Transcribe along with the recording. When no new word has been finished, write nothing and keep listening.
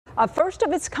A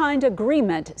first-of-its-kind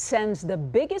agreement sends the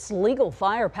biggest legal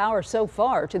firepower so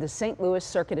far to the St. Louis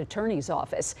Circuit Attorney's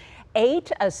Office.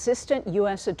 8 assistant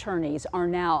U.S. attorneys are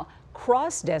now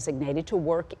cross-designated to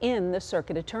work in the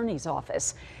Circuit Attorney's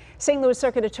Office. St. Louis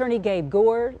Circuit Attorney Gabe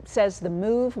Gore says the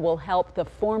move will help the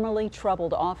formerly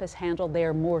troubled office handle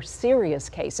their more serious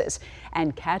cases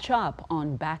and catch up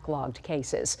on backlogged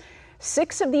cases.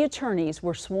 6 of the attorneys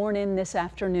were sworn in this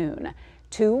afternoon.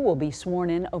 2 will be sworn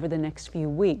in over the next few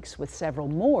weeks, with several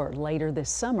more later this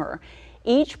summer.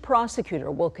 Each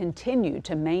prosecutor will continue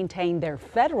to maintain their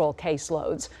federal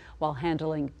caseloads while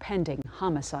handling pending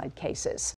homicide cases.